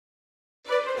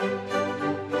Oh,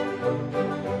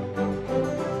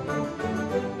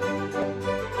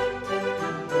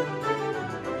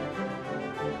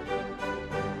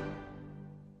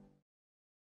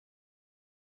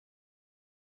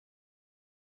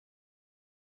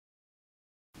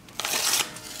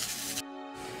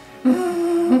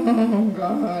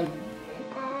 God.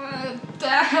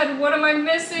 Dad, what am I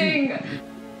missing?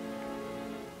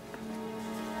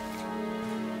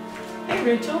 Hey,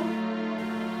 Rachel.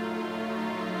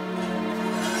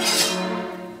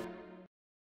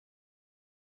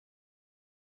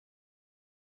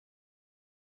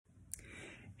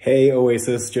 Hey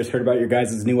Oasis, just heard about your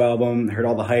guys' new album, heard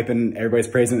all the hype and everybody's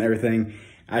praising and everything.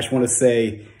 I just want to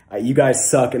say, you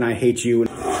guys suck and I hate you.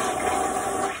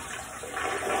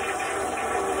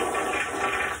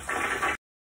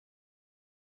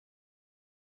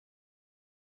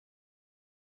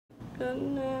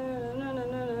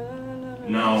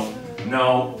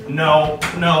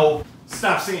 No.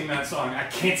 Stop singing that song. I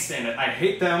can't stand it. I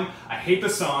hate them. I hate the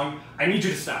song. I need you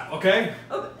to stop, okay?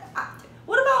 What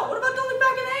about Don't Look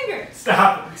Back in Anger?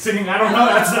 Stop singing. I don't know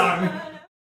that song.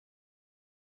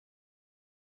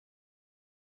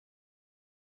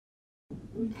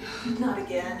 Not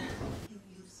again.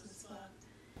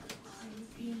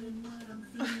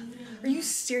 Are you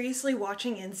seriously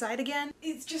watching Inside again?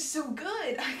 It's just so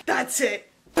good. That's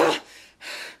it.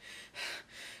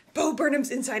 Bo Burnham's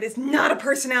Inside is not a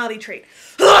personality trait.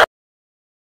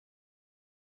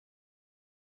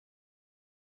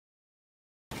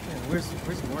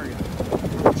 Where's Morgan?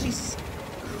 Jesus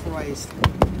Christ.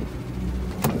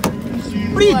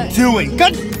 What are you doing?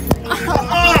 God!